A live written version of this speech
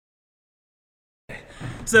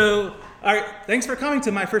So, all right, thanks for coming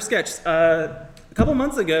to my first sketch. A couple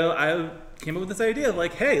months ago, I came up with this idea of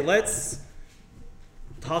like, hey, let's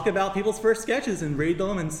talk about people's first sketches and read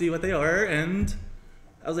them and see what they are. And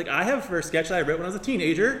I was like, I have a first sketch that I wrote when I was a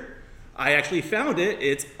teenager. I actually found it.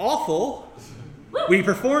 It's awful. We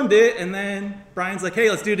performed it, and then Brian's like, hey,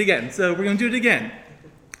 let's do it again. So we're going to do it again.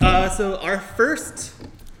 So our first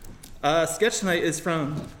sketch tonight is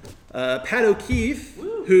from Pat O'Keefe,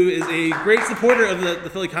 who is a great supporter of the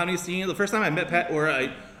Philly comedy scene. The first time I met Pat, or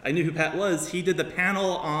I knew who Pat was, he did the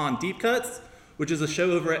panel on Deep Cuts, which is a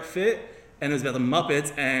show over at FIT, and it was about the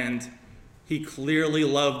Muppets, and he clearly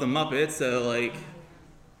loved the Muppets, so like,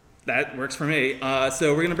 that works for me.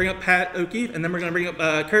 So we're gonna bring up Pat O'Keefe, and then we're gonna bring up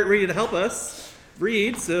Kurt Reed to help us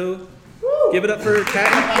read, so give it up for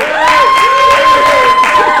Pat.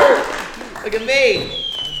 Look at me.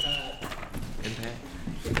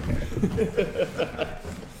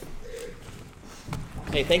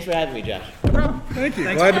 Hey, thanks for having me, Josh. No problem. Thank you.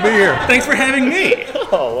 Glad to be here. Thanks for having me.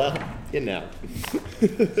 Oh, well, you know.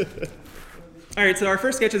 All right, so our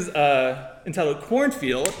first sketch is entitled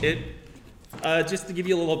Cornfield. It, just to give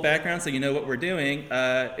you a little background so you know what we're doing,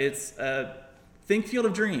 it's Think Field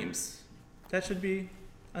of Dreams. That should be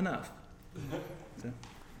enough. So.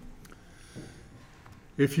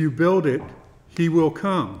 If you build it, he will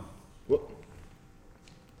come. What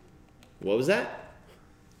was that?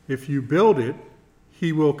 If you build it,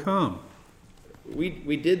 he will come.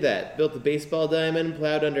 We did that. Built the baseball diamond,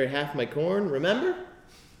 plowed under half my corn, remember?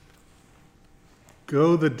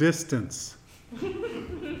 Go the distance.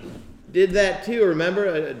 Did that too,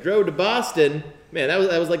 remember? I drove to Boston. Man,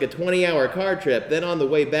 that was like a 20-hour car trip. Then on the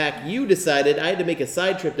way back, you decided I had to make a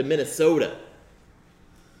side trip to Minnesota.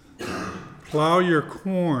 Plow your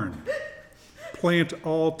corn. Plant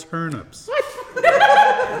all turnips.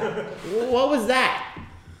 What was that?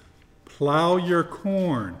 Plow your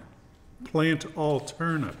corn. Plant all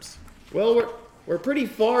turnips. Well, we're pretty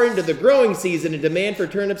far into the growing season and demand for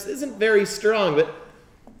turnips isn't very strong, but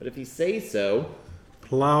if you say so.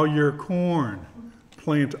 Plow your corn.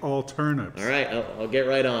 Plant all turnips. All right, I'll get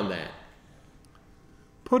right on that.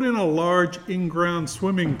 Put in a large in-ground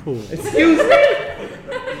swimming pool. Excuse me?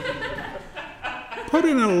 Put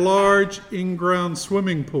in a large in-ground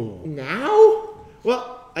swimming pool. Now?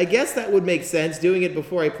 Well, I guess that would make sense, doing it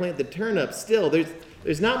before I plant the turnips. Still,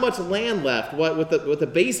 there's not much land left, what with the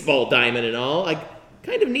baseball diamond and all. I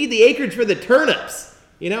kind of need the acreage for the turnips.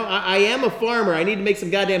 You know, I am a farmer. I need to make some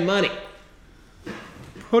goddamn money.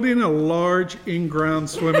 Put in a large in-ground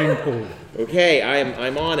swimming pool. Okay,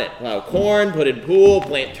 I'm on it. Plow corn, put in pool,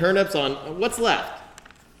 plant turnips on... What's left?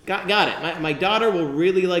 Got it. My daughter will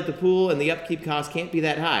really like the pool, and the upkeep cost can't be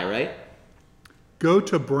that high, right? Go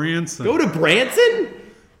to Branson. Go to Branson?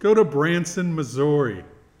 Go to Branson, Missouri.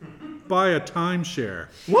 Buy a timeshare.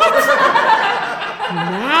 What?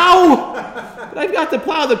 Now? But I've got to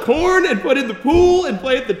plow the corn and put in the pool and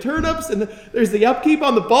plant the turnips, and there's the upkeep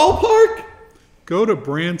on the ballpark? Go to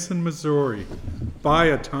Branson, Missouri. Buy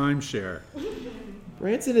a timeshare.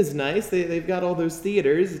 Branson is nice. They've got all those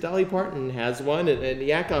theaters. Dolly Parton has one, and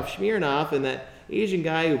Yakov Smirnoff, and that Asian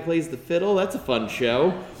guy who plays the fiddle. That's a fun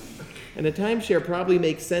show. And a timeshare probably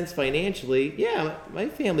makes sense financially. Yeah, my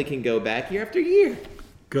family can go back year after year.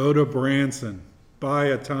 Go to Branson. Buy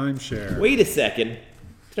a timeshare. Wait a second. I'm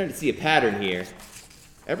starting to see a pattern here.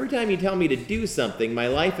 Every time you tell me to do something, my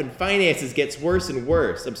life and finances gets worse and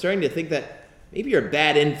worse. I'm starting to think that maybe you're a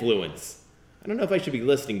bad influence. I don't know if I should be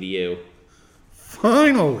listening to you.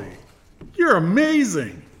 Finally! You're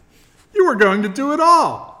amazing! You were going to do it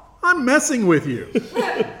all! I'm messing with you.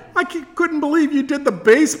 I couldn't believe you did the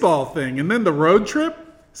baseball thing and then the road trip.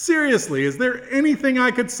 Seriously, is there anything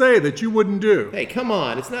I could say that you wouldn't do? Hey, come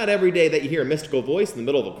on. It's not every day that you hear a mystical voice in the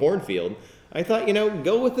middle of a cornfield. I thought,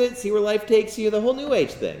 go with it, see where life takes you, the whole New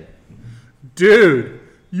Age thing. Dude,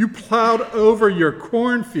 you plowed over your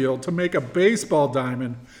cornfield to make a baseball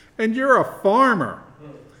diamond, and you're a farmer.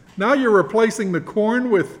 Now you're replacing the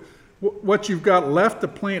corn with what you've got left to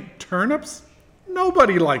plant turnips?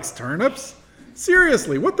 Nobody likes turnips.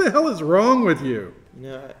 Seriously, what the hell is wrong with you?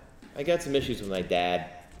 No, I got some issues with my dad.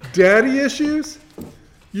 Daddy issues?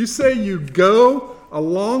 You say you go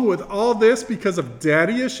along with all this because of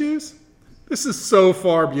daddy issues? This is so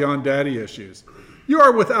far beyond daddy issues. You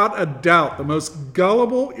are without a doubt the most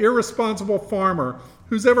gullible, irresponsible farmer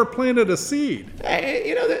who's ever planted a seed.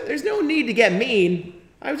 Hey, there's no need to get mean.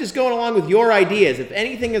 I was just going along with your ideas. If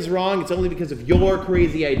anything is wrong, it's only because of your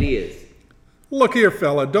crazy ideas. Look here,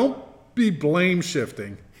 fella, don't be blame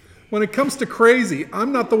shifting. When it comes to crazy,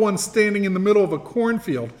 I'm not the one standing in the middle of a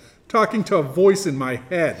cornfield talking to a voice in my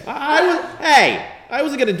head. Hey, I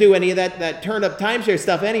wasn't going to do any of that turn-up timeshare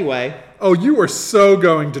stuff anyway. Oh, you were so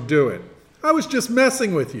going to do it. I was just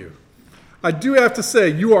messing with you. I do have to say,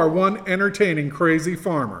 you are one entertaining crazy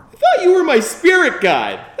farmer. I thought you were my spirit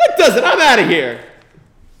guide. That does it. I'm out of here.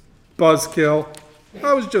 Buzzkill.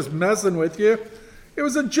 I was just messing with you. It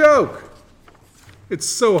was a joke. It's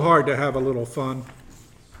so hard to have a little fun.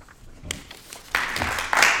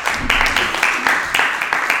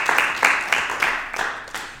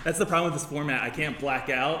 That's the problem with this format. I can't black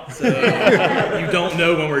out, so you don't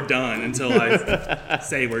know when we're done until I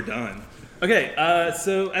say we're done. Okay,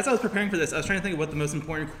 so as I was preparing for this, I was trying to think of what the most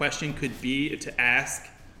important question could be to ask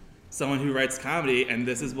someone who writes comedy, and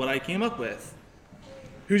this is what I came up with.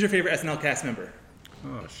 Who's your favorite SNL cast member?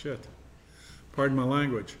 Oh, shit. Pardon my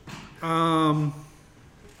language.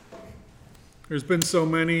 There's been so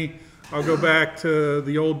many. I'll go back to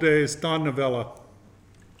the old days, Don Novella.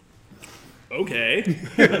 Okay.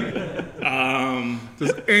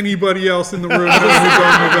 Does anybody else in the room know who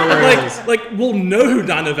Don Novella is? Like we'll know who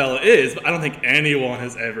Don Novella is, but I don't think anyone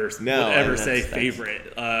has ever would ever say that's-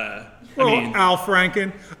 favorite. Well, I mean, Al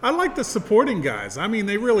Franken. I like the supporting guys. I mean,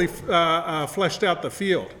 they really fleshed out the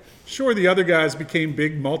field. Sure, the other guys became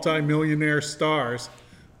big multi-millionaire stars,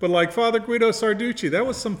 but like Father Guido Sarducci, that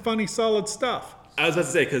was some funny, solid stuff. I was about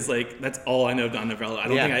to say, because like that's all I know of Don Novella. I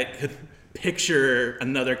don't think I could picture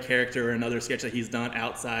another character or another sketch that he's done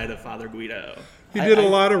outside of Father Guido. He did a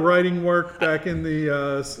lot of writing work back in the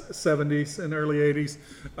 70s and early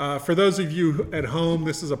 80s. For those of you at home,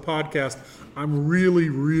 this is a podcast. I'm really,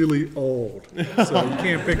 really old, so you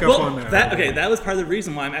can't pick up on that. That was part of the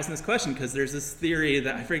reason why I'm asking this question, because there's this theory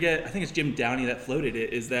that I think it's Jim Downey that floated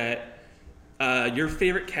it, is that your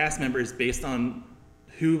favorite cast member is based on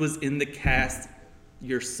who was in the cast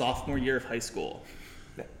your sophomore year of high school.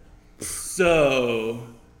 So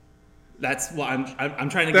that's what I'm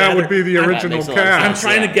trying to gather. That would be the original makes a lot of cast. I'm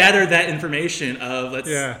trying to gather that information of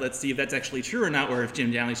let's see if that's actually true or not, or if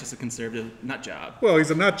Jim Downey's just a conservative nut job. Well,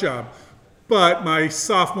 he's a nut job. But my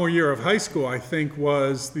sophomore year of high school, I think,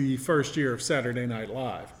 was the first year of Saturday Night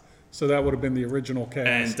Live. So that would have been the original cast.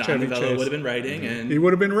 And Don Chevy Novello Chase. would have been writing, and He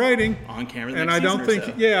would have been writing. on camera. The And next I don't season or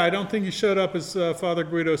think, so. I don't think he showed up as Father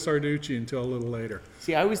Guido Sarducci until a little later.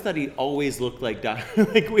 See, I always thought he always looked like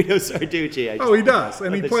like Guido Sarducci. Oh, he does,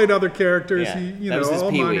 and he played other characters. Yeah, He, that was his all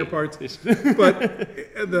Pee-wee. minor parts. But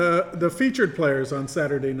the featured players on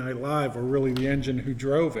Saturday Night Live were really the engine who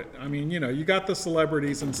drove it. I mean, you got the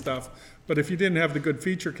celebrities and stuff, but if you didn't have the good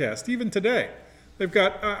feature cast, even today, they've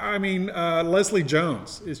got. Leslie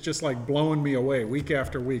Jones is just like blowing me away week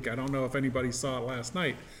after week. I don't know if anybody saw it last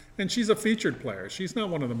night, and she's a featured player. She's not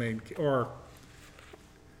one of the main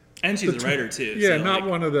And she's a writer too. Yeah, so, not like,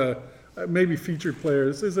 one of the maybe featured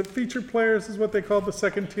players. Is it featured players? Is what they call the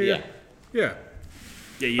second tier? Yeah. Yeah.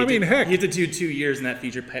 Yeah, I mean, heck. you have to do 2 years in that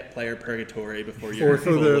feature player purgatory before you're Or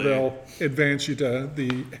fully. they'll advance you to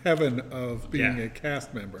the heaven of being Yeah. a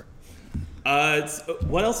cast member.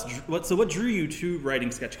 What else? What drew you to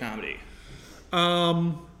writing sketch comedy?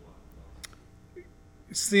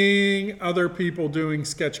 Seeing other people doing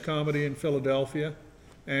sketch comedy in Philadelphia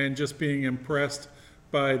and just being impressed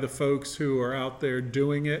by the folks who are out there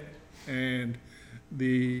doing it and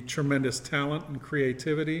the tremendous talent and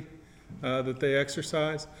creativity that they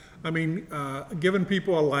exercise. I mean, giving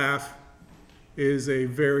people a laugh is a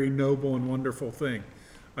very noble and wonderful thing.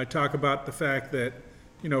 I talk about the fact that,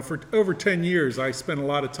 for over 10 years, I spent a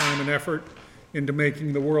lot of time and effort into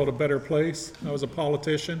making the world a better place. I was a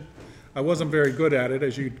politician. I wasn't very good at it.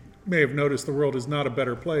 As you may have noticed, the world is not a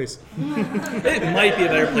better place. It might be a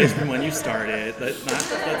better place from when you started.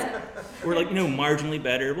 We're like marginally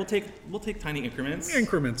better. We'll take tiny increments.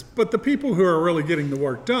 Increments. But the people who are really getting the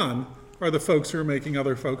work done are the folks who are making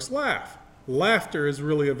other folks laugh. Laughter is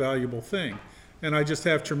really a valuable thing. And I just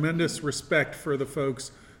have tremendous respect for the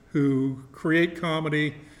folks who create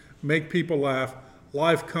comedy, make people laugh.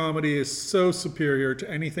 Live comedy is so superior to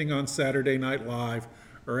anything on Saturday Night Live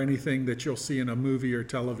or anything that you'll see in a movie or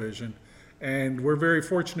television. And we're very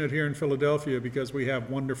fortunate here in Philadelphia because we have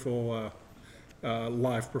wonderful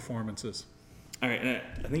live performances. All right, and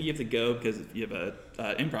I think you have to go because you have a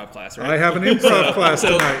improv class, right? I have an improv class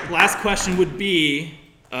So tonight. last question would be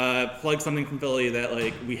plug something from Philly that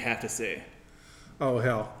we have to see. Oh,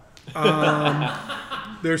 hell.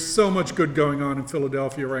 There's so much good going on in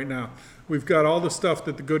Philadelphia right now. We've got all the stuff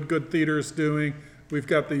that the Good Theater is doing. We've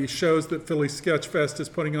got the shows that Philly Sketch Fest is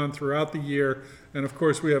putting on throughout the year. And of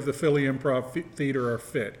course, we have the Philly Improv Theater or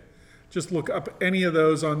FIT. Just look up any of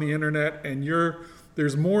those on the internet and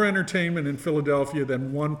there's more entertainment in Philadelphia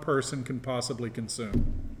than one person can possibly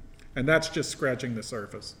consume. And that's just scratching the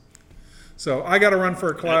surface. So I got to run for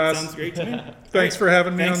a That class. sounds great to me. Thanks for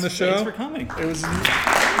having me on the show. Thanks for coming. It was a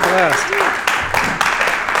blast.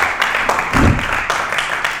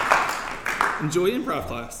 Enjoy improv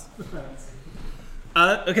class.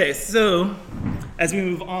 Okay, so as we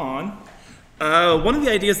move on, one of the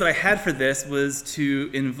ideas that I had for this was to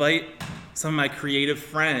invite some of my creative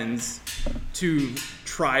friends to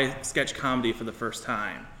try sketch comedy for the first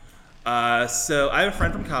time. So I have a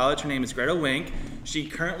friend from college. Her name is Greta Wink. She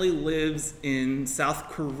currently lives in South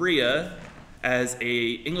Korea as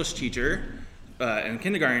a English teacher in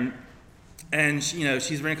kindergarten. And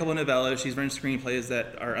she's written a couple of novellas. She's written screenplays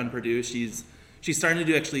that are unproduced. She's starting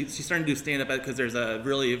to do stand-up because there's a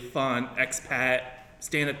really fun expat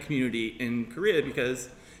stand-up community in Korea. Because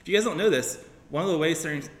if you guys don't know this, one of the ways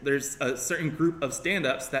there's a certain group of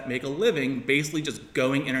stand-ups that make a living basically just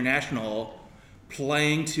going international,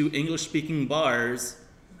 playing to English-speaking bars,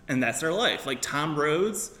 and that's their life. Like Tom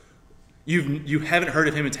Rhodes, you haven't heard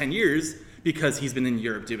of him in 10 years because he's been in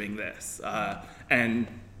Europe doing this. And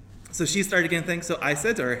so she started getting things. So I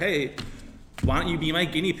said to her, hey, why don't you be my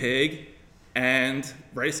guinea pig and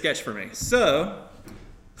write a sketch for me? So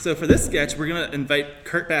for this sketch, we're going to invite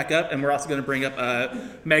Kurt back up, and we're also going to bring up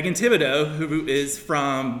Megan Thibodeau, who is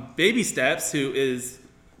from Baby Steps,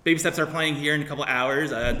 Baby Steps are playing here in a couple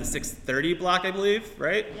hours at the 6:30 block, I believe,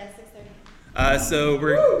 right? Yeah, 6:30.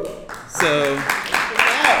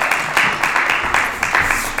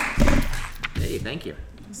 Hey, thank you.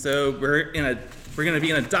 So we're going to be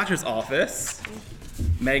in a doctor's office.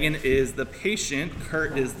 Megan is the patient,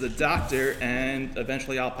 Kurt is the doctor, and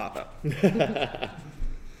eventually I'll pop up.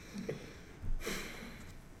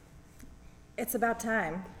 It's about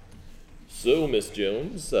time. So, Miss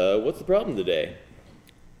Jones, what's the problem today?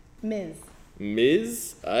 Ms.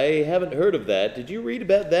 Ms.? I haven't heard of that. Did you read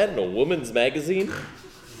about that in a woman's magazine?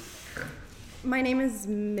 My name is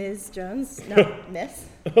Ms. Jones, not Miss.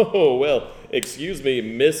 Oh, well, excuse me,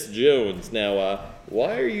 Miss Jones. Now,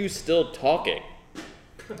 why are you still talking?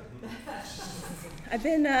 I've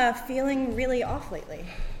been feeling really off lately.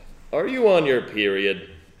 Are you on your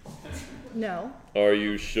period? No. Are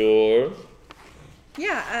you sure?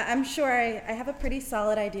 Yeah, I'm sure I have a pretty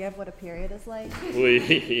solid idea of what a period is like.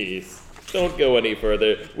 Please, don't go any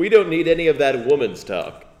further. We don't need any of that woman's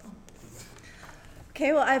talk.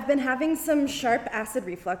 Okay, well, I've been having some sharp acid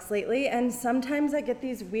reflux lately, and sometimes I get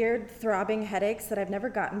these weird throbbing headaches that I've never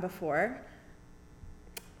gotten before.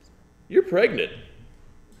 You're pregnant.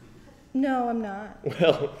 No, I'm not.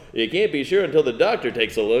 Well, you can't be sure until the doctor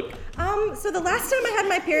takes a look. So the last time I had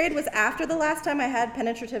my period was after the last time I had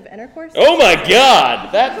penetrative intercourse. Oh my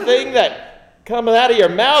God! That thing that comes out of your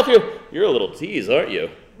mouth, you're a little tease, aren't you?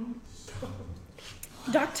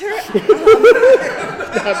 Doctor,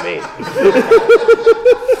 Not me.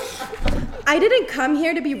 I didn't come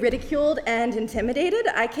here to be ridiculed and intimidated.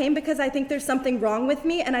 I came because I think there's something wrong with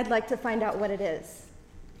me, and I'd like to find out what it is.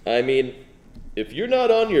 I mean, if you're not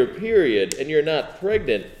on your period and you're not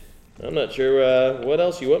pregnant, I'm not sure what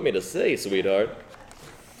else you want me to say, sweetheart.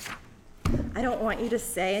 I don't want you to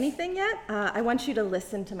say anything yet. I want you to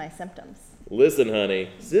listen to my symptoms. Listen, honey,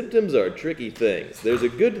 symptoms are tricky things. There's a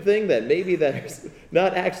good thing that maybe there's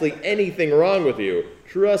not actually anything wrong with you.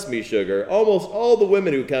 Trust me, sugar, almost all the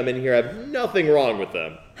women who come in here have nothing wrong with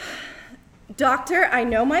them. Doctor, I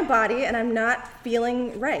know my body, and I'm not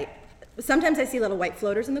feeling right. Sometimes I see little white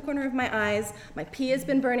floaters in the corner of my eyes. My pee has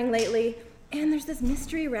been burning lately. And there's this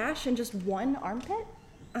mystery rash in just one armpit.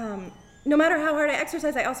 No matter how hard I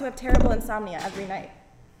exercise, I also have terrible insomnia every night.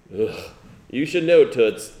 Ugh. You should know,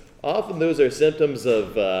 Toots, often those are symptoms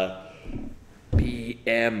of,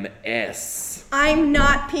 PMS. I'm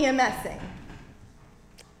not PMSing.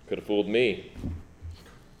 Could have fooled me.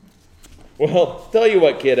 Well, tell you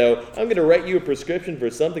what, kiddo, I'm going to write you a prescription for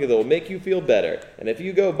something that will make you feel better. And if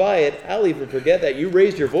you go buy it, I'll even forget that you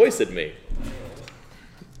raised your voice at me.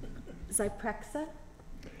 Zyprexa?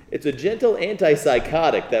 It's a gentle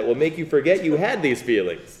antipsychotic that will make you forget you had these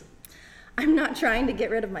feelings. I'm not trying to get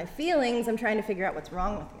rid of my feelings. I'm trying to figure out what's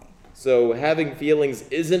wrong with me. So having feelings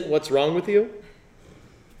isn't what's wrong with you?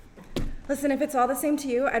 Listen, if it's all the same to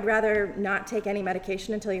you, I'd rather not take any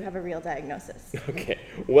medication until you have a real diagnosis. Okay,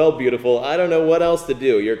 well, beautiful, I don't know what else to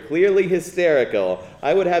do. You're clearly hysterical.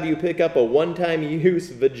 I would have you pick up a one-time use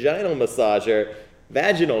vaginal massager.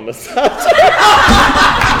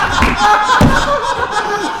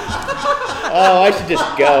 Oh, I should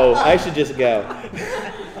just go.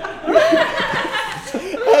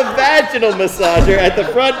 A vaginal massager at the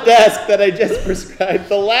front desk that I just prescribed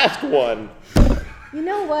the last one. You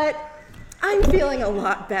know what? I'm feeling a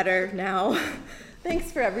lot better now.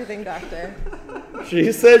 Thanks for everything, Doctor.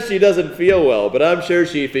 She says she doesn't feel well, but I'm sure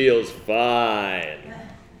she feels fine.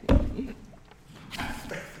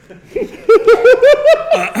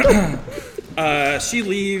 She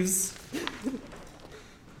leaves.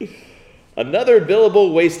 Another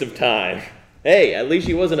billable waste of time. Hey, at least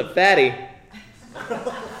she wasn't a fatty.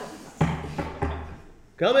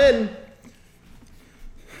 Come in.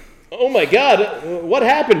 Oh my God, what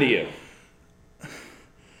happened to you?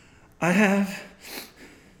 I have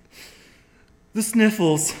the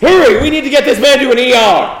sniffles. Hurry, we need to get this man to an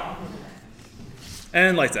ER.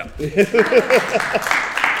 And lights out.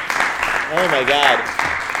 Oh my God.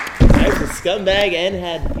 I was a scumbag and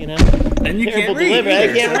had, And you terrible can't read. delivery. I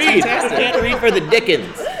either, can't so read. I that's fantastic. can't read for the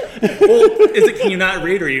Dickens. Well, can you not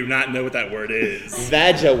read or you not know what that word is?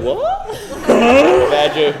 Vaja what?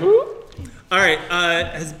 Vaja who? All right.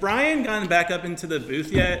 Has Brian gone back up into the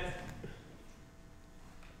booth yet?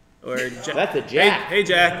 Or That's a Jack. Hey,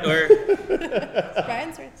 Jack. Or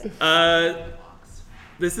Brian's right.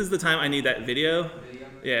 this is the time I need that video.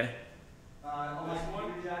 Yeah.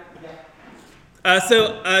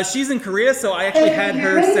 So she's in Korea, so I actually had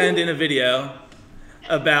her send in a video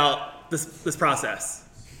about this process.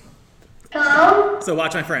 Hello? So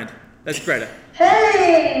watch my friend. That's Greta.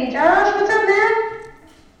 Hey, Josh, what's up, man?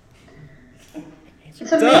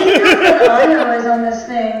 It's amazing how much audio is on this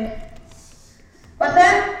thing. What's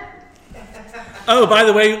that? Oh, by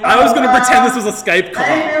the way, I was going to pretend this was a Skype I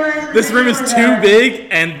didn't realize call. the This room is video was too on. big,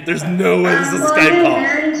 and there's no way this is a I'm Skype getting call.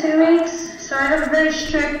 married in 2 weeks, so I have a very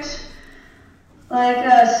strict,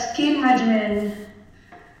 skiing regimen.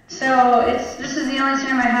 So this is the only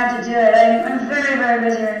time I have to do it. I'm very, very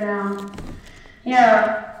busy right now.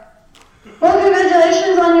 Yeah. Well,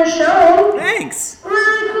 congratulations on your show. Thanks.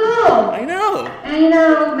 Really cool. I know. And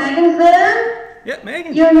Megan's there. Yep,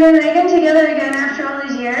 Megan. You and me and Megan together again after all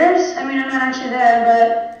these years. I mean, I'm not actually there, but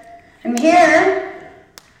I'm here.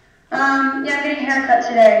 I'm getting a haircut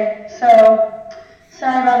today, so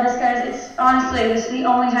sorry about this, guys. This is the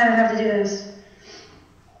only time I have to do this.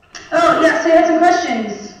 Oh, yeah, so you had some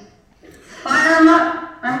questions. Fire them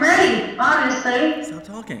up. I'm ready, obviously. Stop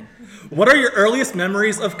talking. What are your earliest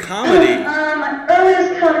memories of comedy? My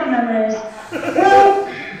earliest comedy memories. Well,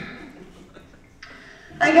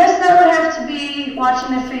 I guess that would have to be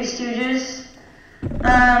watching The Three Stooges.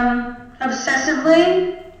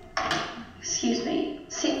 Obsessively. Excuse me.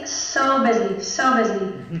 See, so busy.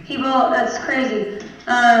 People, that's crazy.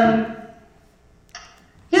 Watching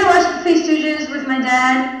The Three Stooges with my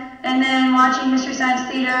dad, and then watching Mystery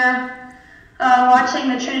Science Theater, watching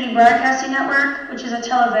the Trinity Broadcasting Network, which is a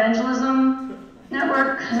televangelism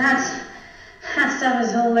network. That stuff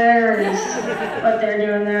is hilarious, what they're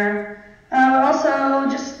doing there. Also,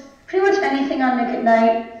 just pretty much anything on Nick at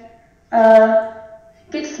Night.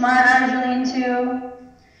 Get Smart, I was really into,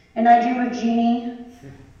 and I Dream of Jeannie.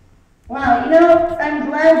 Wow, I'm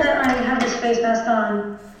glad that I have this face mask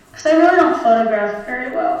on, because I really don't photograph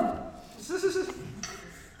very well.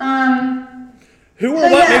 Who or So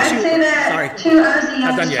what yeah, makes I'd you... say that Sorry. too, I was the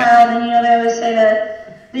Not done youngest yet. child, and they always say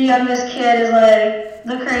that the youngest kid is like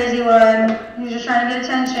the crazy one who's just trying to get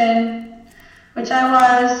attention, which I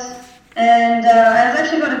was. And I was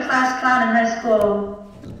actually going to class clown in high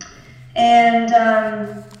school. And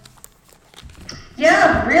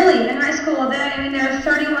really, in high school, there were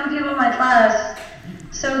 31 people in my class.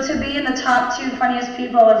 So to be in the top 2 funniest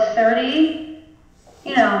people of 30,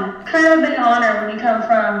 kind of a big honor when you come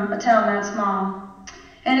from a town that small.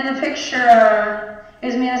 And in the picture, it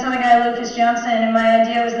was me and this other guy, Lucas Johnson, and my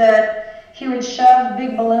idea was that he would shove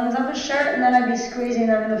big balloons up his shirt, and then I'd be squeezing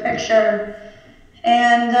them in the picture.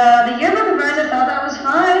 And the yearbook advisor thought that was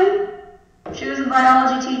fine. She was a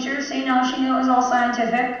biology teacher, so she knew it was all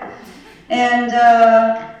scientific. And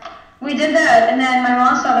we did that, and then my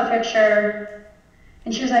mom saw the picture,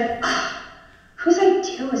 and she was like, whose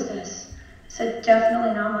idea was this? I said,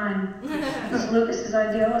 definitely not mine. It was Lucas's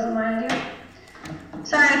idea, it wasn't my idea.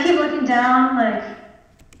 Sorry, I keep looking down, at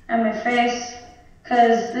my face,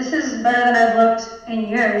 because this is better than I've looked in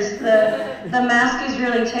years. The mask is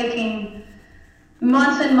really taking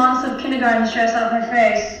months and months of kindergarten stress off my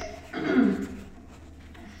face.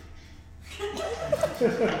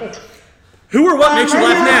 Who or what makes you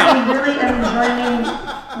laugh now? I really am enjoying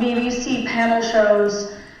BBC panel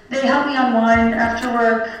shows. They help me unwind after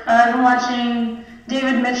work. I've been watching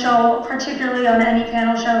David Mitchell, particularly on any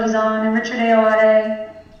panel show he's on, and Richard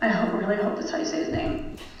Ayoade. I really hope that's how you say his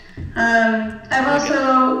name. I've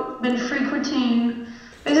also been frequenting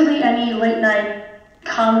basically any late night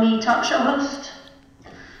comedy talk show host.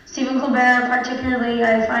 Stephen Colbert, particularly,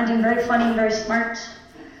 I find him very funny, very smart.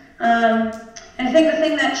 And And I think the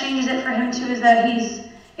thing that changes it for him too is that he's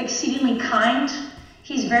exceedingly kind.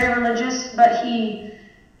 He's very religious, but he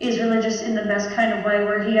is religious in the best kind of way,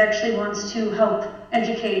 where he actually wants to help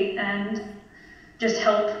educate and just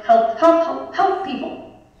help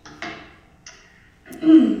people.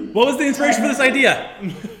 What was the inspiration for this idea?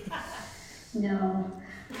 No,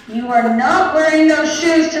 you are not wearing those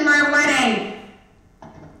shoes to my wedding.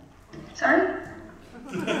 Sorry?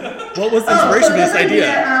 What was the inspiration for this idea?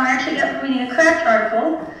 I actually got from reading a Cracked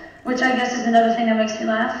article, which I guess is another thing that makes me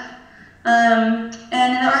laugh. And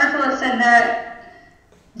in the article it said that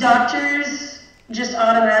doctors just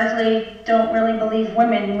automatically don't really believe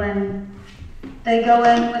women when they go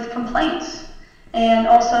in with complaints. And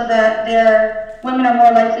also that women are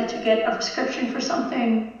more likely to get a prescription for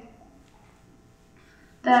something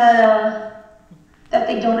that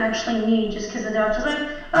they don't actually need, just because the doctor's like,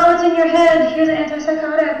 oh, it's in your head, here's an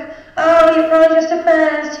antipsychotic. Oh, you're probably just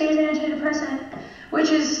depressed, here's an antidepressant. Which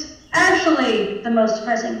is actually the most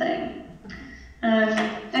depressing thing. And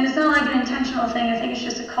it's not like an intentional thing, I think it's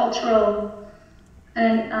just a cultural,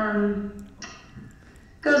 and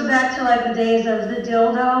goes back to like the days of the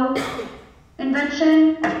dildo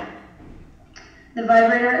invention, the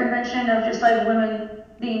vibrator invention, of just like women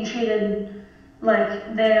being treated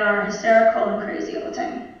like they are hysterical and crazy all the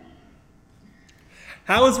time.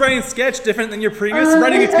 How is writing a sketch different than your previous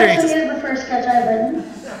writing experiences? This actually is the first sketch I've written.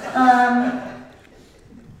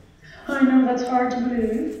 I know that's hard to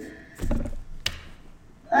believe.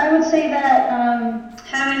 I would say that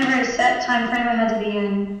having a very set time frame I had to be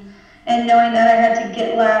in, and knowing that I had to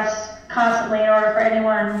get laughs constantly in order for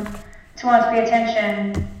anyone to want to pay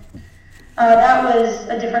attention, that was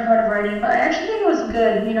a different part of writing, but I actually think it was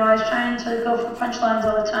good. You know, I was trying to go for punchlines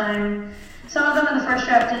all the time. Some of them in the first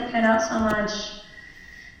draft didn't pan out so much.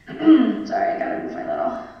 Sorry, I gotta move my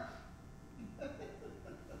little.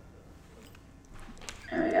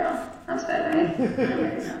 There we go. That's better,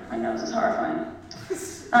 right? My nose is horrifying.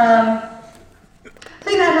 I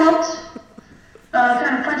think that helped.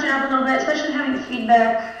 Kind of punch it up a little bit, especially having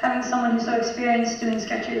feedback, having someone who's so experienced doing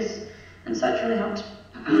sketches and such really helped.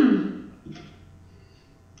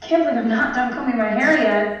 Can't believe I'm not done combing my hair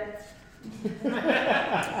yet.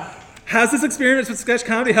 Has this experience with sketch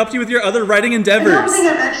comedy helped you with your other writing I endeavors? don't think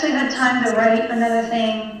I've actually had time to write another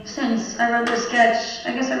thing since I wrote this sketch.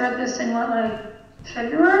 I guess I wrote this in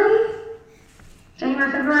February?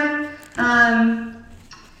 January, February?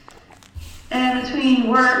 And between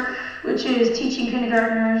work, which is teaching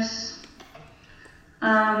kindergartners,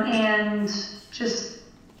 and just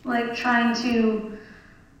like trying to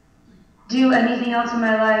do anything else in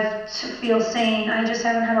my life to feel sane, I just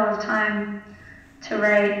haven't had a lot of time to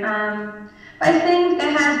write. I think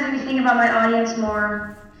it has made me think about my audience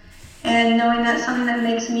more, and knowing that something that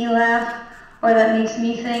makes me laugh or that makes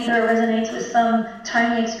me think or resonates with some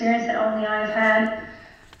tiny experience that only I've had,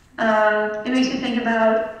 it makes me think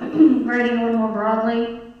about writing a little more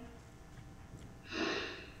broadly.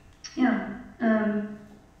 Yeah,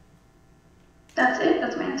 that's it.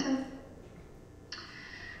 That's my answer.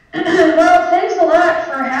 Well, thanks a lot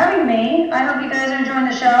for having me. I hope you guys are enjoying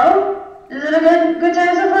the show. Is it a good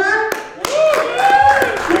time so far?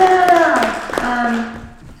 Yeah.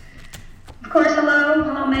 Of course,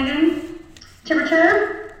 hello, Megan. Chipper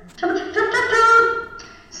chirp. Chipper chirp, chirp, chirp, chirp.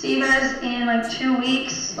 See you guys in like 2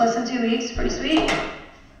 weeks, less than 2 weeks. Pretty sweet.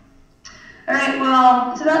 All right.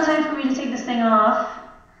 Well, it's about time for me to take this thing off.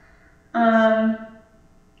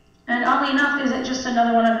 And oddly enough, there's just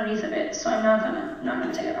another one underneath of it, so I'm not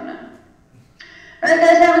gonna take it off now. All right,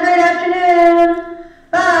 guys, have a great afternoon.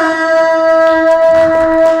 Bye.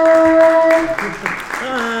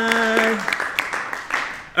 Bye.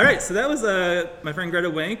 All right, so that was my friend Greta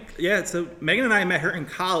Wink. Yeah, so Megan and I met her in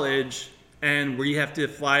college, and we have to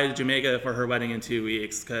fly to Jamaica for her wedding in 2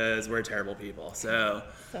 weeks because we're terrible people. So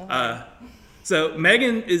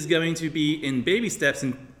Megan is going to be in Baby Steps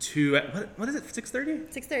in what is it, 6:30?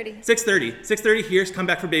 6:30. 6:30 here, come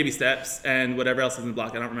back for Baby Steps and whatever else is in the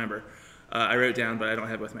block, I don't remember. I wrote it down, but I don't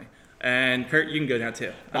have it with me. And Kurt, you can go now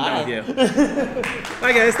too. I'm done with you.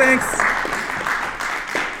 Bye guys, thanks.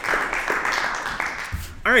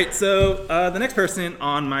 All right, so the next person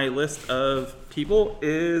on my list of people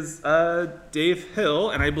is Dave Hill,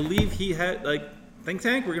 and I believe he had, Think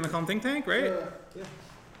Tank? We're gonna call him Think Tank, right?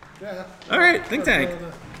 Yeah. All right, Think Tank.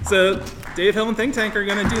 So Dave Hill and Think Tank are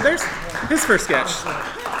gonna do his first sketch.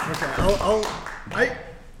 Okay.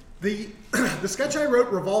 The sketch I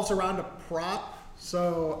wrote revolves around a prop.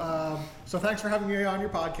 So thanks for having me on your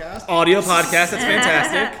podcast. Audio podcast, that's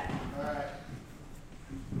fantastic. All right.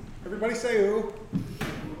 Everybody say ooh.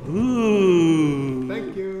 Ooh.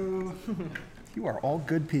 Thank you. You are all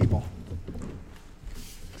good people.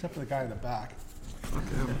 Except for the guy in the back.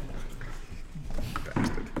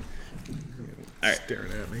 Bastard. All right.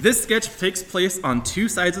 Staring at me. This sketch takes place on two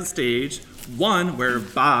sides of the stage. One where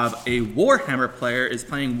Bob, a Warhammer player, is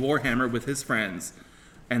playing Warhammer with his friends,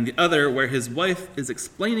 and the other where his wife is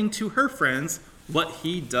explaining to her friends what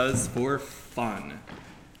he does for fun.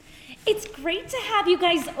 It's great to have you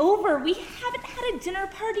guys over. We haven't had a dinner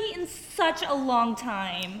party in such a long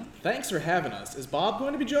time. Thanks for having us. Is Bob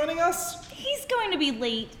going to be joining us? He's going to be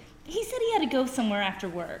late. He said he had to go somewhere after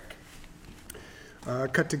work.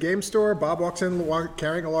 Cut to game store. Bob walks in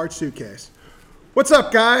carrying a large suitcase. What's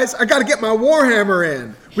up, guys? I gotta get my Warhammer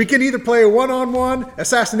in. We can either play a one-on-one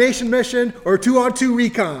assassination mission or a two-on-two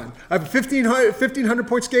recon. I have a 1,500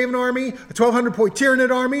 point Skaven army, a 1,200 point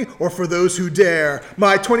Tyranid army, or for those who dare,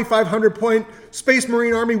 my 2,500 point Space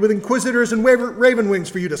Marine army with Inquisitors and Raven Wings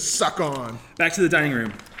for you to suck on. Back to the dining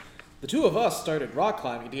room. The two of us started rock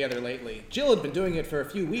climbing together lately. Jill had been doing it for a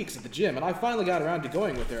few weeks at the gym, and I finally got around to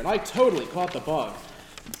going with her, and I totally caught the bug.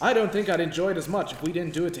 I don't think I'd enjoy it as much if we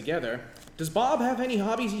didn't do it together. Does Bob have any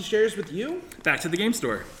hobbies he shares with you? Back to the game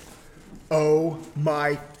store. Oh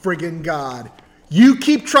my friggin' god. You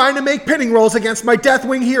keep trying to make pinning rolls against my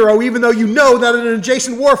Deathwing hero even though you know that an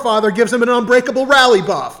adjacent Warfather gives him an unbreakable rally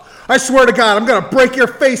buff. I swear to God, I'm gonna break your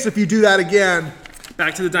face if you do that again.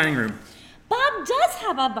 Back to the dining room. Bob does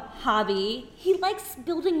have a hobby. He likes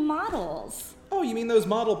building models. Oh, you mean those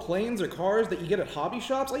model planes or cars that you get at hobby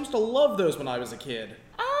shops? I used to love those when I was a kid.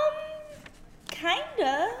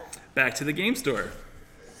 Kinda. Back to the game store.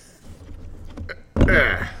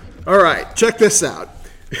 All right, check this out.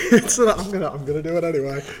 I'm gonna do it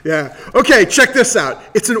anyway. Yeah. Okay, check this out.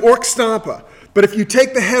 It's an Orc Stompa, but if you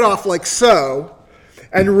take the head off like so,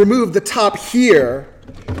 and remove the top here,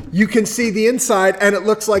 you can see the inside, and it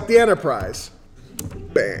looks like the Enterprise.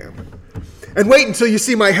 Bam. And wait until you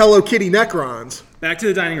see my Hello Kitty Necrons. Back to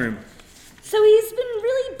the dining room. So he's been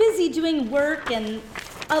really busy doing work and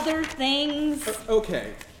other things.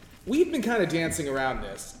 Okay, we've been kind of dancing around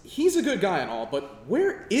this. He's a good guy and all, but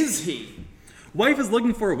where is he? Wife is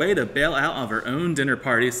looking for a way to bail out of her own dinner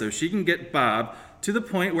party so she can get Bob to the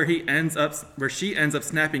point where she ends up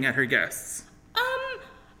snapping at her guests. Oh,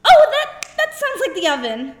 that sounds like the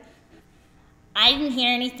oven. I didn't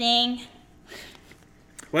hear anything.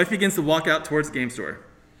 Wife begins to walk out towards the game store.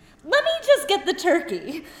 Let me just get the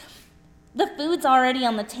turkey. The food's already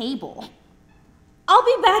on the table. I'll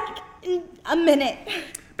be back in a minute.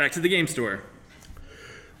 Back to the game store.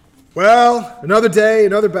 Well, another day,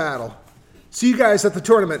 another battle. See you guys at the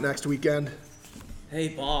tournament next weekend. Hey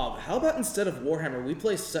Bob, how about instead of Warhammer, we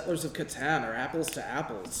play Settlers of Catan or Apples to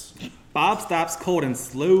Apples? Bob stops cold and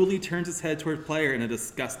slowly turns his head toward player in a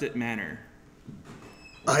disgusted manner.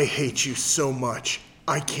 I hate you so much,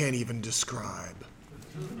 I can't even describe.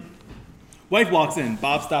 Wife walks in.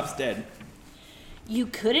 Bob stops dead. You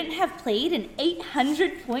couldn't have played an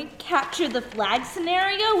 800-point capture the flag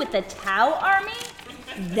scenario with the Tau army?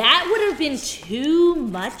 That would have been too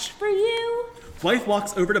much for you? Wife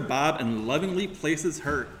walks over to Bob and lovingly places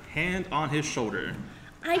her hand on his shoulder.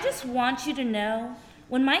 I just want you to know,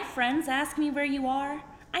 when my friends ask me where you are,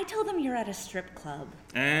 I tell them you're at a strip club.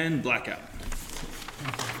 And blackout.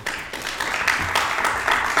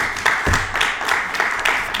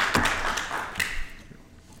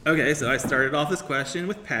 Okay, so I started off this question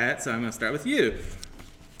with Pat, so I'm going to start with you.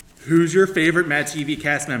 Who's your favorite Mad TV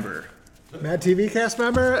cast member? Mad TV cast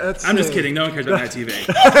member? I'm just kidding. No one cares about Mad TV.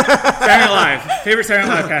 Saturday Night Live. Favorite Saturday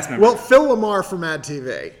Night Live cast member? Well, Phil Lamar from Mad TV.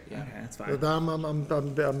 Okay, that's fine.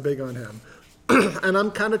 I'm big on him. And I'm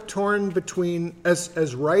kind of torn between,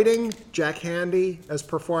 as writing, Jack Handy, as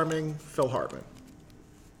performing, Phil Hartman.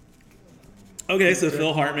 Okay, so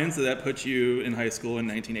Phil Hartman, so that puts you in high school in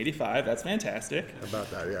 1985. That's fantastic. About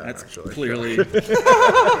that, yeah, That's actually. clearly...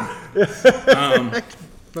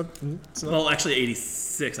 well, actually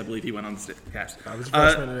 86, I believe he went on the cast. I was a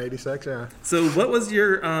freshman in 86, yeah. So what was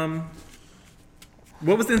your...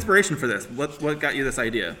 what was the inspiration for this? What got you this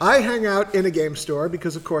idea? I hang out in a game store,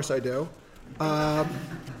 because of course I do. And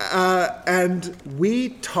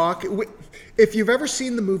we talk... If you've ever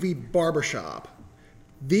seen the movie Barbershop,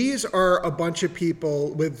 these are a bunch of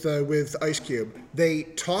people with Ice Cube. They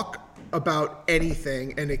talk about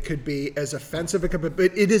anything, and it could be as offensive, but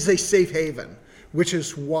it is a safe haven, which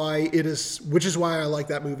is why I like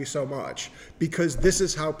that movie so much, because this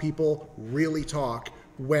is how people really talk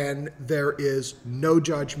when there is no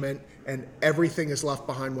judgment and everything is left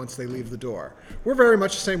behind once they leave the door. We're very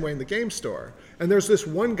much the same way in the game store. And there's this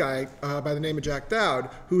one guy by the name of Jack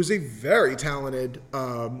Dowd who is a very talented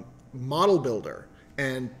model builder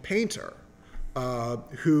and painter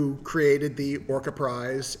who created the Orca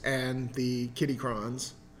Prize and the Kitty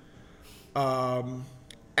Crons.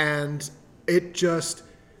 And it just,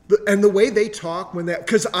 and the way they talk when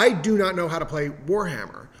because I do not know how to play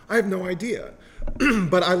Warhammer. I have no idea.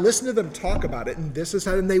 But I listen to them talk about it, and this is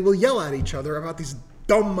how, and they will yell at each other about these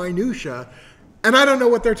dumb minutia, and I don't know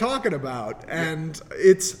what they're talking about, and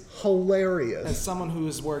it's hilarious. As someone who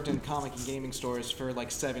has worked in comic and gaming stores for like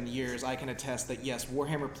 7 years, I can attest that yes,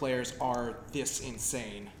 Warhammer players are this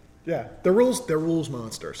insane. Yeah, they're rules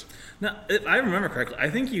monsters. Now, if I remember correctly, I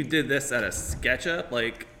think you did this at a SketchUp,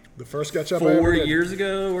 like The first SketchUp 4 years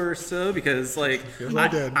ago or so, because like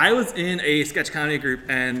I was in a sketch comedy group,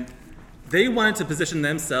 and they wanted to position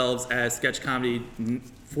themselves as sketch comedy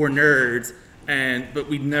for nerds, but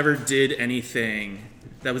we never did anything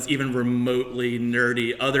that was even remotely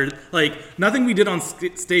nerdy. Nothing we did on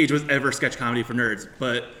stage was ever sketch comedy for nerds,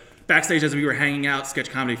 but backstage as we were hanging out, sketch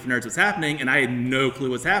comedy for nerds was happening, and I had no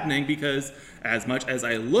clue what's happening because as much as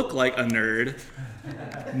I look like a nerd,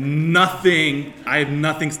 I have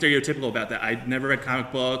nothing stereotypical about that. I'd never read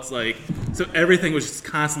comic books, so everything was just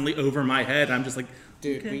constantly over my head. I'm just like,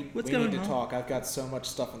 dude, okay, we need to talk. I've got so much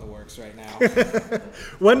stuff in the works right now.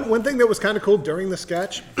 One thing that was kind of cool during the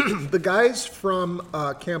sketch, the guys from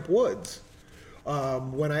Camp Woods,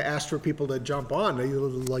 when I asked for people to jump on, they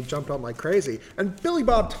jumped on like crazy. And Billy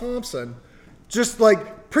Bob Thompson just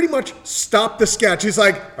pretty much stopped the sketch. He's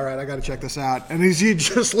like, all right, I got to check this out. And he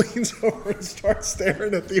just leans over and starts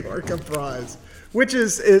staring at the Orca prize, which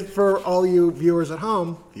is for all you viewers at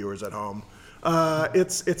home,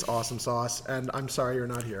 it's awesome sauce, and I'm sorry you're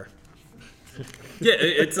not here. Yeah,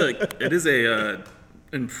 it is a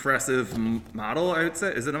impressive model, I would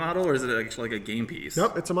say. Is it a model or is it actually like a game piece?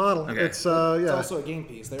 Nope, it's a model. Okay. It's It's also a game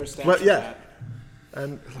piece. They were stamped for that.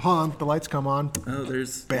 And hold on, the lights come on. Oh,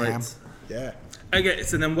 there's Bam. lights. Yeah. Okay,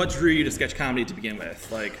 so then what drew you to sketch comedy to begin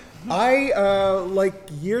with? I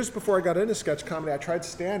years before I got into sketch comedy, I tried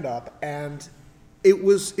stand up, and it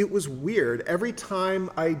was weird. Every time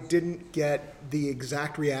I didn't get the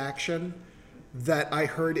exact reaction that I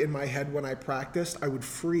heard in my head when I practiced, I would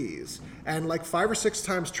freeze. And 5 or 6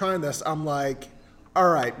 times trying this, I'm like, all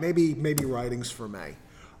right, maybe writing's for me.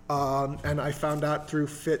 And I found out through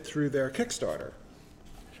their Kickstarter.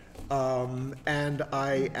 And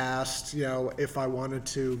I asked, if I wanted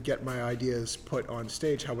to get my ideas put on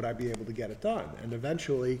stage, how would I be able to get it done? And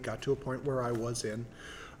eventually got to a point where I was in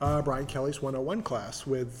Brian Kelly's 101 class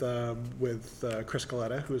with Chris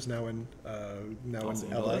Coletta, who is now in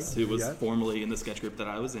LA. Who was formerly in the sketch group that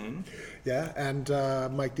I was in. Yeah, and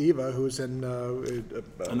Mike Diva, who's in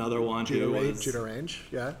another one who was Judah Range.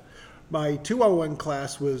 Yeah. My 201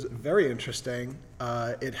 class was very interesting.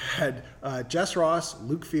 It had Jess Ross,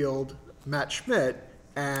 Luke Field, Matt Schmidt,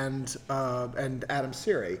 and Adam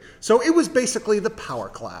Siri. So it was basically the power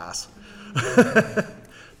class.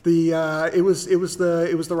 It was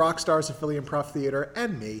the rock stars of Philly Improv Theater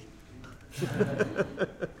and me.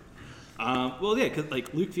 Well, yeah, because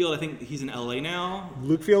Luke Field, I think he's in LA now.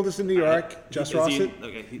 Luke Field is in New York. Jess Ross. For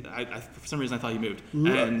some reason I thought he moved.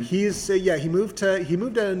 And he's he moved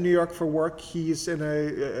to New York for work. He's in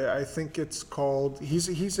I think it's called. He's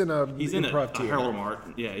in improv team. Harold Mart.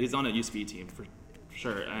 Yeah, he's on a USP team for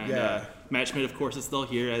sure. And Matt Schmidt, of course, is still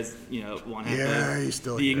here as one half he's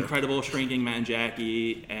still the here. Incredible Shrinking Matt and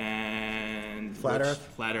Jackie and Flat Earth.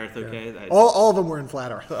 Flat Earth. Okay. Yeah. All of them were in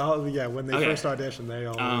Flat Earth. When they first auditioned, they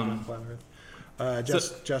all were in Flat Earth.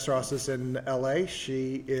 Jess Ross is in LA.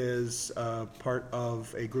 She is part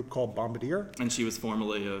of a group called Bombardier. And she was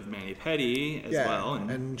formerly of Manny Petty as well.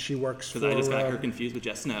 And she works for... Because I just got her confused with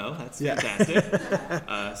Jess Snow. That's fantastic.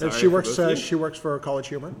 And she works for College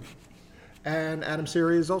Humor. And Adam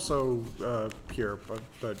Siri is also here,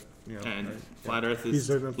 but And Flat Earth is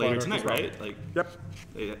later tonight, right? Yep.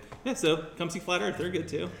 Yeah, so come see Flat Earth. They're good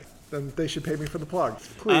too. Then they should pay me for the plug.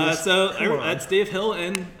 Please. That's Dave Hill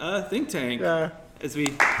and Think Tank. Yeah. As we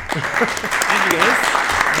thank you guys.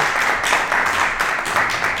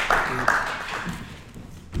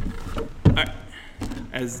 All right.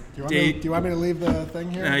 As do you want me to leave the thing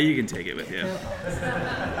here? You can take it with you.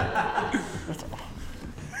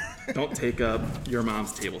 Don't take up your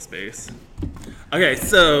mom's table space. Okay,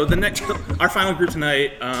 so our final group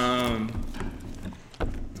tonight. I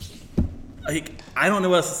don't know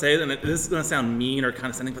what else to say, and this is going to sound mean or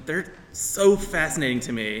condescending, but they're so fascinating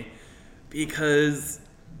to me because,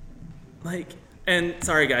 and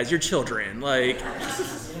sorry guys, you're children.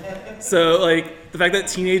 So the fact that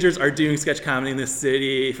teenagers are doing sketch comedy in this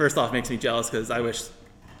city, first off, makes me jealous because I wish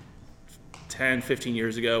 10, 15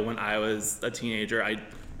 years ago when I was a teenager,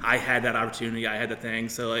 I had that opportunity, I had the thing.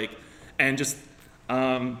 So and just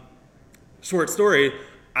short story,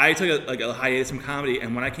 I took a hiatus from comedy,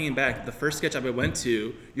 and when I came back, the first sketch I went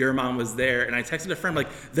to, your mom was there, and I texted a friend like,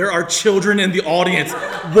 "There are children in the audience.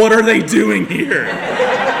 What are they doing here?"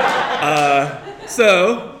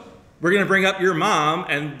 So we're gonna bring up your mom,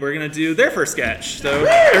 and we're gonna do their first sketch. So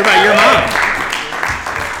everybody, your mom.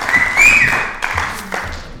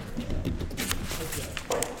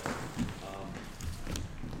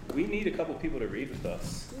 We need a couple people to read with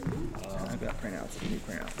us. I've got printouts. I need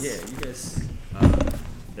printouts. Yeah, you guys.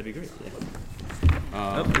 That'd be great.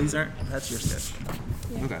 Yeah. These aren't. That's your sketch.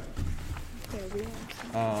 Okay.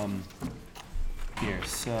 Here,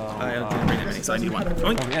 so. I don't bring that many, so I need one.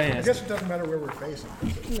 Oink. Oh, yeah. I guess it doesn't matter where we're facing.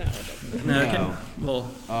 No. Okay. Well.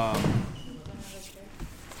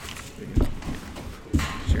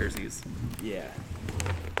 Shares these. Yeah.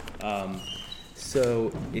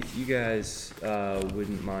 So if you guys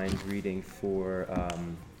wouldn't mind reading for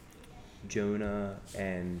Jonah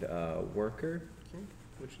and Worker.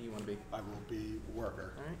 Which do you want to be? I will be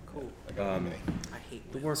Worker. All right, cool. I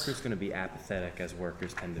The Worker's going to be apathetic, as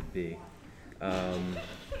workers tend to be.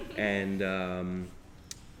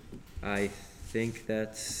 I think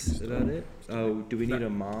that's about it. Oh, do we need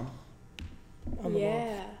a mom?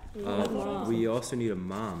 Yeah. We also need a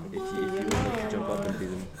mom. If you want to jump up and be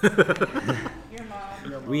them. Your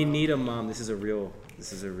mom. We need a mom. This is a real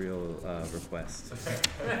request.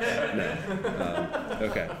 No.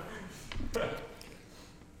 Okay.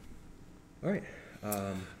 All right.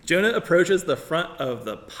 Jonah approaches the front of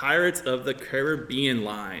the Pirates of the Caribbean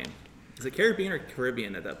line. Is it Caribbean or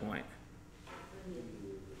Caribbean at that point?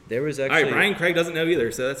 There was All actually. right, Brian Craig doesn't know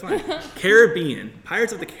either, so that's fine. Caribbean.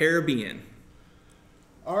 Pirates of the Caribbean.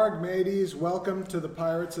 Arg, mateys, welcome to the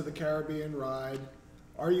Pirates of the Caribbean ride.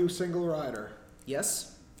 Are you a single rider?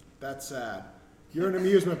 Yes? That's sad. You're in an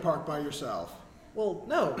amusement park by yourself. Well,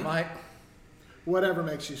 no, my... Whatever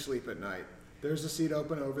makes you sleep at night. There's a seat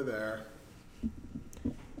open over there.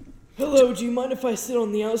 Hello, do you mind if I sit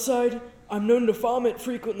on the outside? I'm known to vomit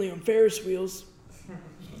frequently on Ferris wheels.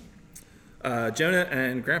 Jonah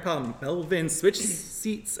and Grandpa Melvin switch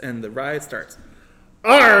seats, and the ride starts.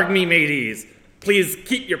 Arg, me mateys! Please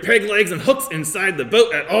keep your peg legs and hooks inside the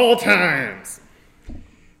boat at all times.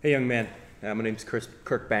 Hey, young man. My name's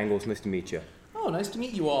Kirk Bangles. Nice to meet you. Oh, nice to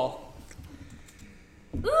meet you all.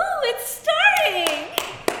 Ooh, it's starting!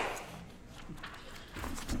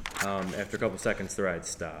 After a couple seconds, the ride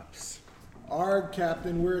stops. Arg,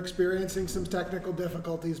 Captain, we're experiencing some technical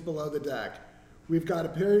difficulties below the deck. We've got a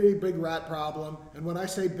pretty big rat problem, and when I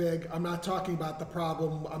say big, I'm not talking about the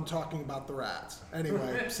problem, I'm talking about the rats.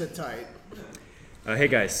 Anyway, sit tight. Hey,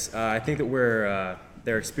 guys. I think that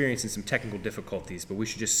they're experiencing some technical difficulties, but we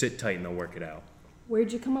should just sit tight and they'll work it out.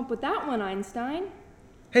 Where'd you come up with that one, Einstein?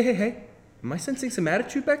 Hey. Am I sensing some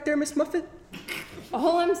attitude back there, Miss Muffet?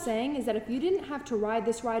 All I'm saying is that if you didn't have to ride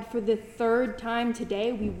this ride for the 3rd time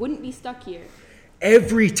today, we wouldn't be stuck here.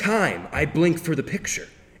 Every time I blink for the picture.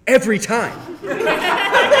 Every time.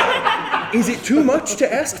 Is it too much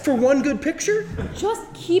to ask for one good picture?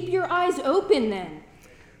 Just keep your eyes open then.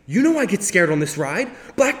 You know I get scared on this ride.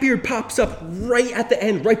 Blackbeard pops up right at the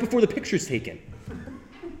end, right before the picture's taken.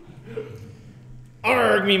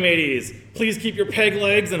 Arg, me mateys! Please keep your peg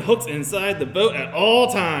legs and hooks inside the boat at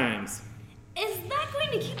all times. Is that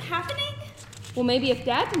going to keep happening? Well, maybe if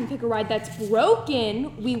Dad didn't pick a ride that's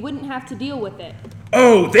broken, we wouldn't have to deal with it.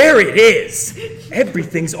 Oh, there it is!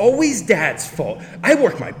 Everything's always Dad's fault. I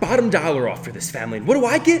work my bottom dollar off for this family, and what do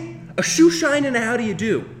I get? A shoe shine and a how do you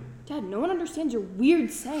do? Dad, no one understands your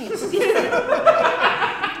weird sayings.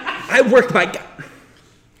 I work my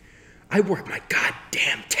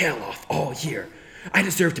goddamn tail off all year. I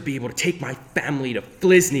deserve to be able to take my family to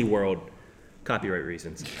Flisney World. Copyright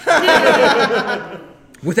reasons.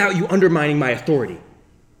 Without you undermining my authority.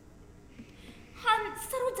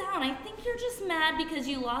 Settle down. I think you're just mad because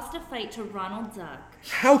you lost a fight to Ronald Duck.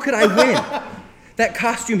 How could I win? That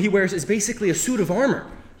costume he wears is basically a suit of armor.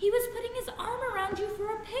 He was putting his arm around you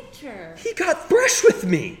for a picture. He got fresh with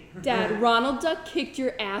me. Dad, Ronald Duck kicked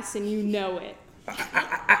your ass and you know it.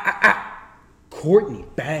 Courtney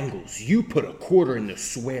Bangles, you put a quarter in the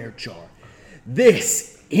swear jar.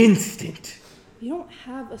 This instant. You don't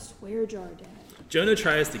have a swear jar, Dad. Jonah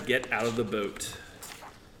tries to get out of the boat.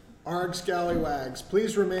 Arg, scallywags,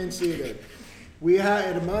 please remain seated. We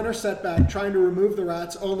had a minor setback. Trying to remove the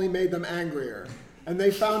rats only made them angrier. And they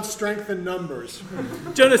found strength in numbers.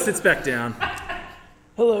 Jonah sits back down.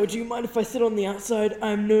 Hello, do you mind if I sit on the outside?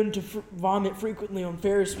 I'm known to vomit frequently on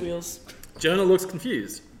Ferris wheels. Jonah looks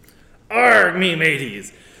confused. Arg, me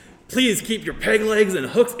mateys! Please keep your peg legs and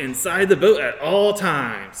hooks inside the boat at all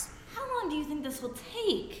times. How long do you think this will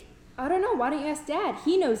take? I don't know. Why don't you ask Dad?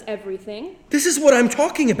 He knows everything. This is what I'm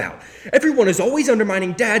talking about. Everyone is always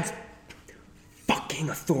undermining Dad's fucking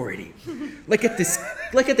authority. Like at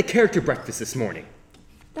the character breakfast this morning.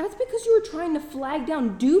 That's because you were trying to flag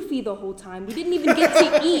down Doofy the whole time. We didn't even get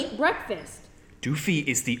to eat breakfast. Doofy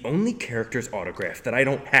is the only character's autograph that I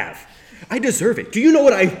don't have. I deserve it. Do you know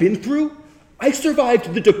what I've been through? I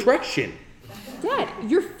survived the Depression. Dad,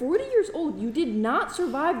 you're 40 years old. You did not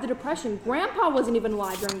survive the Depression. Grandpa wasn't even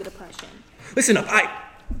alive during the Depression. Listen up,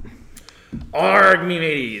 Arg, me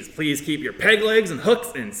mateys, please keep your peg legs and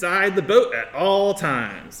hooks inside the boat at all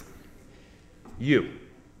times. You.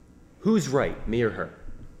 Who's right, me or her?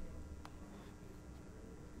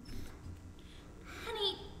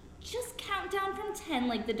 Honey, just count down from 10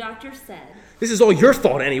 like the doctor said. This is all your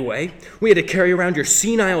fault anyway. We had to carry around your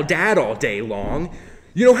senile dad all day long.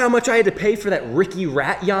 You know how much I had to pay for that Ricky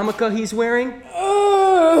Rat yarmulke he's wearing?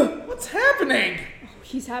 What's happening?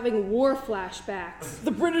 He's having war flashbacks.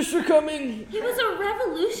 The British are coming. He was a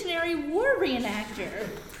Revolutionary War reenactor.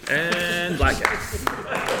 And blackout.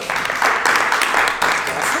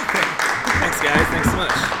 Thanks, guys. Thanks so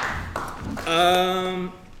much.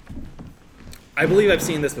 I believe I've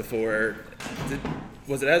seen this before.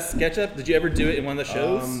 Was it as SketchUp? Did you ever do it in one of the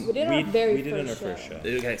shows? We did our very we did it in our first show.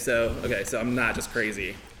 Okay, so I'm not just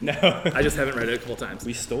crazy. No. I just haven't read it a couple times.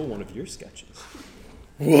 We stole one of your sketches.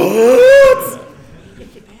 What?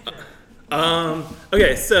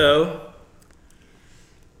 Okay, so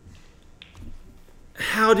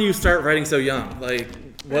how do you start writing so young? Like,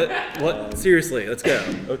 what? Seriously, let's go.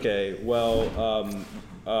 Okay, well,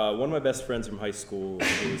 one of my best friends from high school,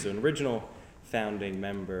 who was an original founding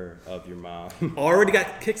member of your mom. Already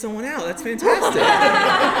got kicked someone out. That's fantastic.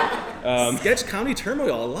 Sketch comedy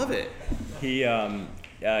turmoil. I love it. He and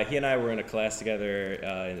I were in a class together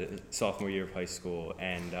in the sophomore year of high school,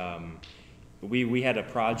 and we had a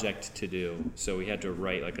project to do, so we had to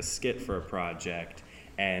write like a skit for a project,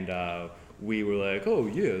 and we were like, oh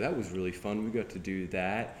yeah, that was really fun. We got to do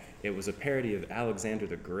that. It was a parody of Alexander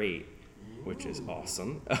the Great, which is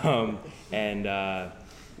awesome, and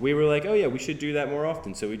we were like, oh yeah, we should do that more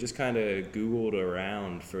often. So we just kind of Googled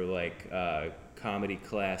around for like comedy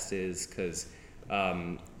classes, because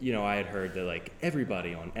I had heard that like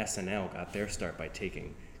everybody on SNL got their start by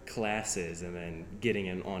taking classes and then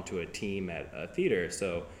getting onto a team at a theater.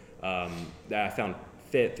 So I found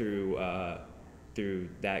fit through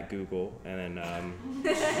that Google, and then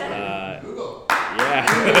Google.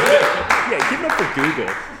 yeah, give it up for Google.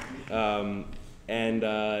 And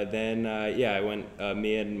then I went.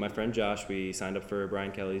 Me and my friend Josh, we signed up for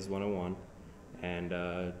Brian Kelly's 101, and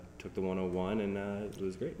took the 101, and it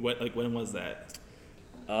was great. When was that?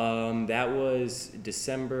 That was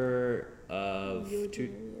December of 2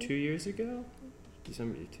 years ago.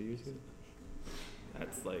 December 2 years ago.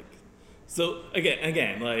 That's like. So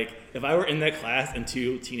again, like if I were in that class and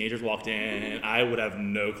two teenagers walked in, I would have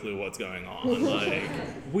no clue what's going on. Like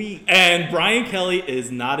and Brian Kelly is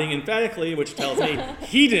nodding emphatically, which tells me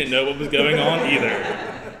he didn't know what was going on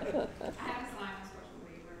either.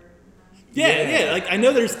 Yeah. Like I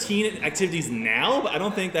know there's teen activities now, but I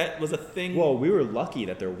don't think that was a thing. Well, we were lucky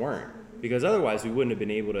that there weren't, because otherwise we wouldn't have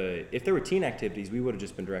been able to. If there were teen activities, we would have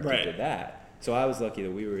just been directed to that. So I was lucky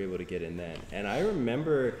that we were able to get in then. And I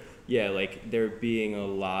remember. Yeah, like there being a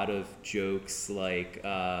lot of jokes, like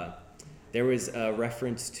there was a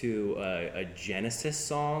reference to a Genesis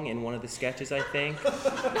song in one of the sketches, I think,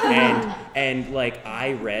 and like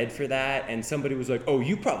I read for that, and somebody was like, "Oh,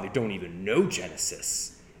 you probably don't even know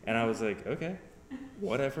Genesis," and I was like, "Okay,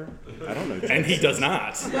 whatever, I don't know Genesis." And he does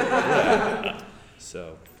not. Yeah.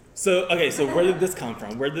 So where did this come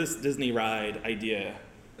from? Where did this Disney ride idea?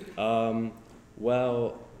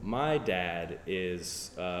 Well. My dad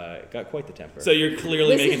got quite the temper. So you're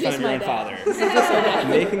clearly making fun of your own father.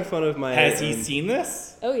 Making fun of my. Has he seen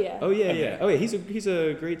this? Oh yeah. Oh yeah, Okay. yeah. Oh yeah. He's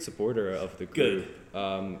a great supporter of the group.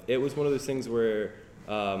 Good. It was one of those things where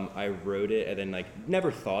I wrote it and then like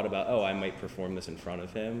never thought about I might perform this in front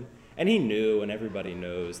of him, and he knew, and everybody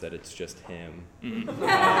knows that it's just him. Mm-hmm.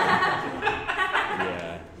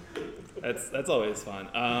 Yeah. That's always fun.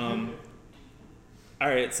 All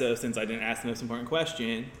right, so since I didn't ask the most important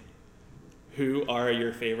question, who are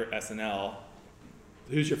your favorite SNL?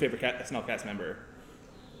 Who's your favorite SNL cast member?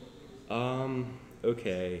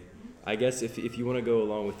 Okay. I guess if you want to go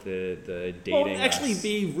along with the dating. Well, actually,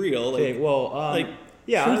 be real. Like,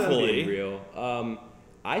 yeah, truthfully, I'm being real.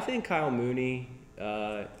 I think Kyle Mooney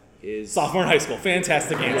is sophomore in high school.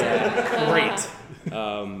 Fantastic answer. Great.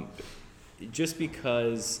 Just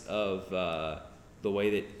because of. The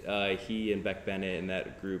way that he and Beck Bennett and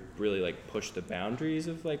that group really like push the boundaries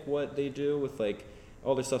of like what they do with like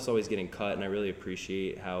all their stuff's always getting cut, and I really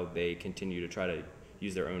appreciate how they continue to try to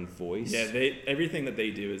use their own voice. Yeah, everything that they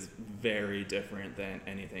do is very different than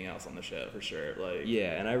anything else on the show, for sure. Like,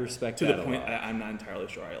 yeah, and I respect to that the a point lot. I'm not entirely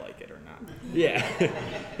sure I like it or not. Yeah,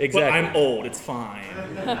 exactly. But I'm old, it's fine.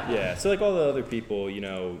 Yeah, so like all the other people, you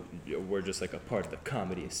know, we're just like a part of the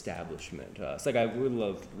comedy establishment. It's like I would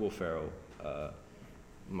love Will Ferrell,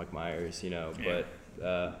 Mike Myers, you know, Yeah.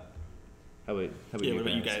 but how about What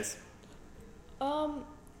about you guys?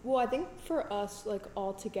 Well, I think for us, like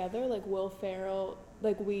all together, like Will Ferrell,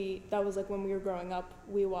 like that was like when we were growing up,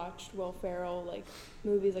 we watched Will Ferrell like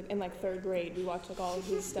movies like in like 3rd grade. We watched like all of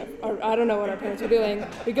his stuff. Or, I don't know what our parents were doing.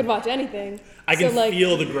 We could watch anything. I can like,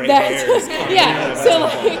 feel the gray hairs. Yeah.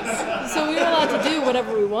 So we were allowed to do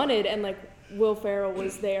whatever we wanted, and like Will Ferrell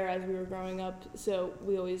was there as we were growing up. So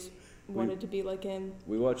we always wanted to be like him.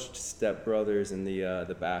 We watched Step Brothers in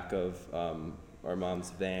the back of our mom's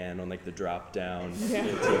van on like the drop down Yeah.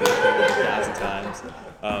 TV 1,000 times.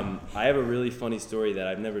 I have a really funny story that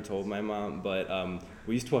I've never told my mom, but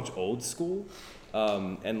we used to watch Old School.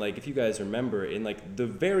 And like if you guys remember, in like the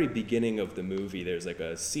very beginning of the movie, there's like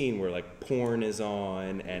a scene where like porn is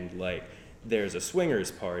on and like there's a swingers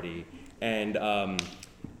party, and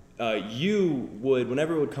you would,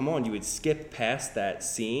 whenever it would come on, you would skip past that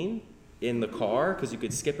scene in the car because you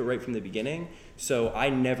could skip it right from the beginning. So I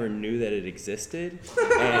never knew that it existed,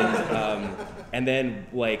 and then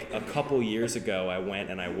like a couple years ago, I went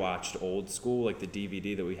and I watched Old School, like the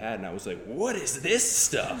DVD that we had, and I was like, "What is this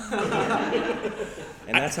stuff?"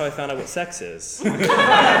 And that's how I found out what sex is. Yeah,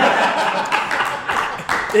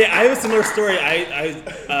 I have a similar story.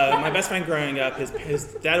 My best friend growing up, his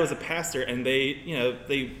dad was a pastor, and they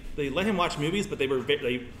let him watch movies, but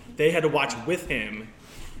they had to watch with him.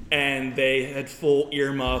 And they had full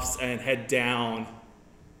earmuffs and head down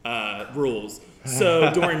rules.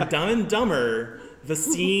 So during Dumb and Dumber, the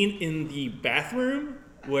scene in the bathroom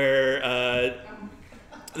where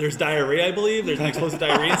there's diarrhea, I believe, there's an explosive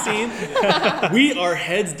diarrhea scene, we are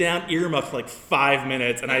heads down, earmuffs for like 5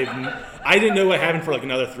 minutes, and I didn't know what happened for like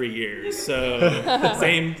another 3 years. So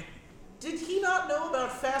same. Did he not know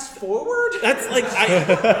about Fast Forward? That's like,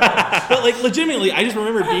 but like legitimately, I just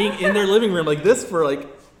remember being in their living room like this for like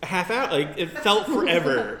a half hour. Like it felt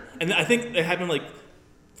forever, and I think it happened like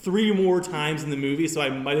 3 more times in the movie. So I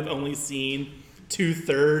might have only seen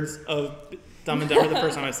 2/3 of Dumb and Dumber the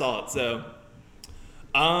first time I saw it. So,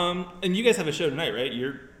 and you guys have a show tonight, right?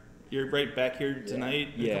 You're right back here tonight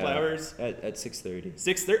in a couple hours at 6:30.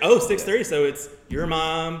 6:30. Oh, 6:30. Yeah. So it's your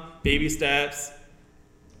mom, Baby Steps,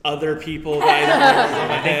 other people that I don't remember off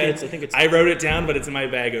my head. I think it's. I wrote it down, but it's in my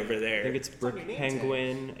bag over there. I think it's Brick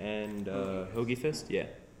Penguin and Hoagie Fist. Yeah.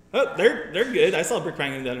 Oh, they're good. I saw Brick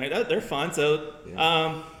Penguin the other night. They're fun. So,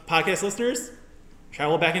 podcast listeners,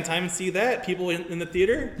 travel back in time and see that. People in the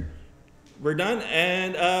theater, we're done,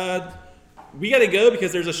 and we got to go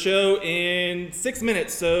because there's a show in 6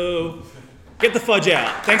 minutes. So, get the fudge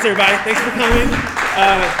out. Thanks everybody. Thanks for coming.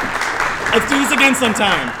 Let's do this again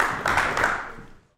sometime.